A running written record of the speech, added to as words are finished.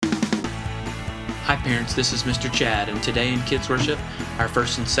Hi parents, this is Mr. Chad, and today in Kids Worship, our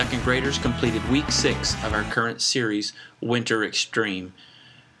first and second graders completed week 6 of our current series, Winter Extreme.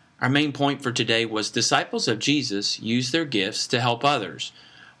 Our main point for today was disciples of Jesus use their gifts to help others.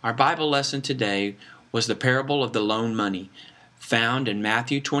 Our Bible lesson today was the parable of the loan money, found in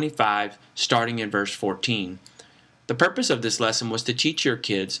Matthew 25, starting in verse 14. The purpose of this lesson was to teach your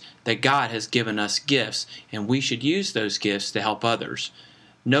kids that God has given us gifts, and we should use those gifts to help others.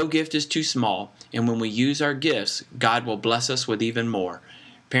 No gift is too small, and when we use our gifts, God will bless us with even more.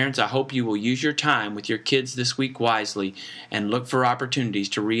 Parents, I hope you will use your time with your kids this week wisely and look for opportunities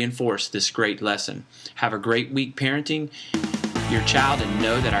to reinforce this great lesson. Have a great week parenting your child and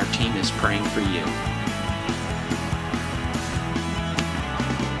know that our team is praying for you.